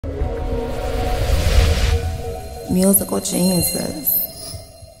musical geniuses.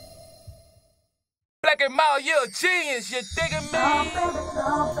 BlaqNmilD, you a genius, you digging me?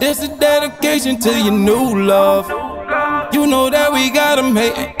 This is dedication to your new love. You know that we got them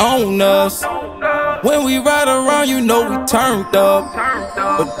hating on us. When we ride around, you know we turned up.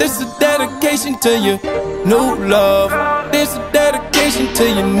 But this is dedication to your new love. This is dedication to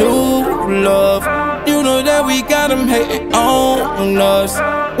your new love. You know that we got them hating on us.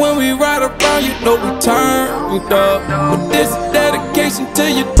 When we ride around, you know we turned up. But this is dedication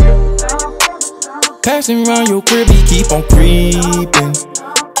to you. Passing around your crib, he keep on creeping.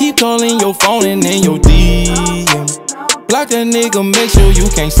 Keep calling your phone and in your DM. Block that nigga, make sure you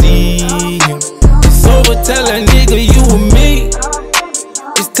can't see him. It's over, tell that nigga you and me.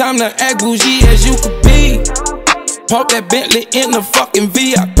 It's time to act bougie as you could be. Park that Bentley in the fucking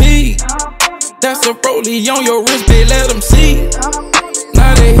VIP. That's a rollie on your wrist, babe, let them see.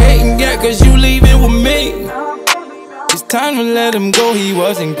 Now they hating, yeah, cause you leaving with me. It's time to let him go, he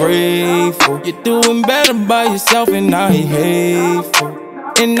wasn't grateful. You're doing better by yourself and now he hateful.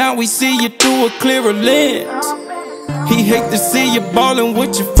 And now we see you through a clearer lens. He hate to see you ballin'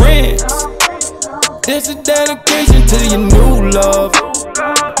 with your friends. This is dedication to your new love.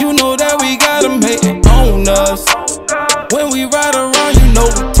 You know that we got them hating on us. When we ride around, you know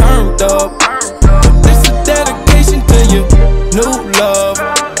we turned up. This is dedication to your new love.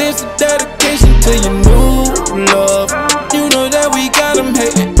 This is dedication to your new love. You know that we got them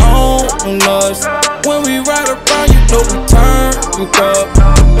hating on us. When we ride around, you know we turned up.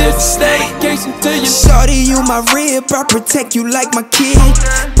 This is dedication to you. Shorty, you my rib, I protect you like my kid.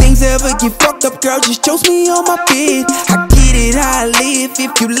 Things ever get fucked up, girl, just chose me on my bed. I get it how I live,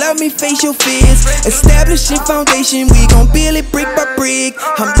 if you love me, face your fears. Establishing foundation, we gon' build it brick by brick.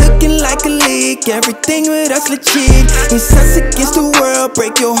 I'm looking like a lick, everything with us legit. It's us against the world,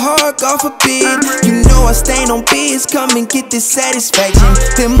 break your heart off a bit. You know I stand on biz, come and get this satisfaction.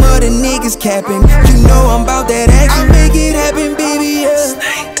 Them other niggas capping, you know I'm about that action. Make it happen, baby,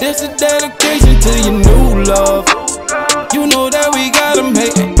 yeah. This is dedication to your new love. You know that we got them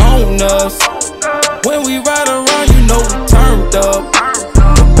hating on us. When we ride around, you know we turned up.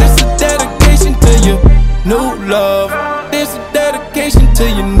 This is dedication to your new love. This is dedication to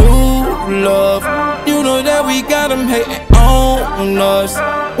your new love. You know that we got them hating on us.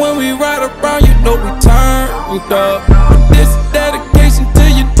 When we ride around, you know we turned up.